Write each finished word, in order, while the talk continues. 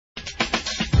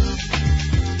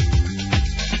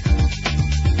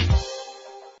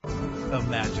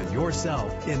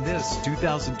yourself in this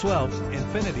 2012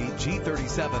 Infiniti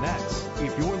G37x.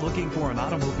 If you're looking for an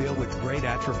automobile with great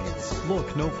attributes,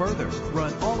 look no further.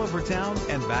 Run all over town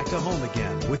and back to home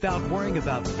again without worrying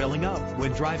about filling up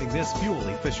when driving this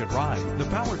fuel-efficient ride. The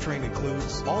powertrain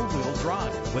includes all-wheel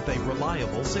drive with a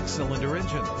reliable 6-cylinder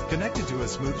engine connected to a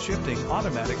smooth shifting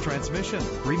automatic transmission.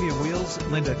 Premium wheels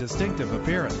lend a distinctive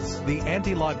appearance. The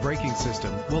anti-lock braking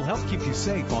system will help keep you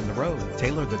safe on the road.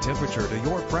 Tailor the temperature to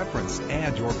your preference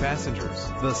and your passengers.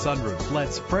 The sunroof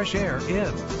lets fresh air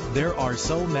in. There are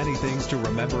so many things to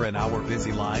remember in our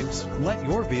busy lives. Let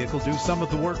your vehicle do some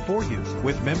of the work for you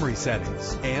with memory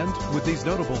settings. And with these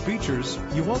notable features,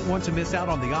 you won't want to miss out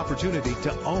on the opportunity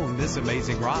to own this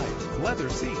amazing ride. Leather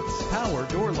seats, power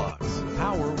door locks,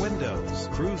 power windows,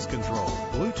 cruise control,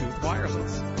 Bluetooth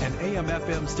wireless, an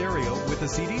AM/FM stereo with a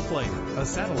CD player, a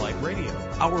satellite radio.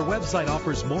 Our website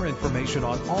offers more information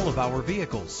on all of our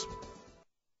vehicles.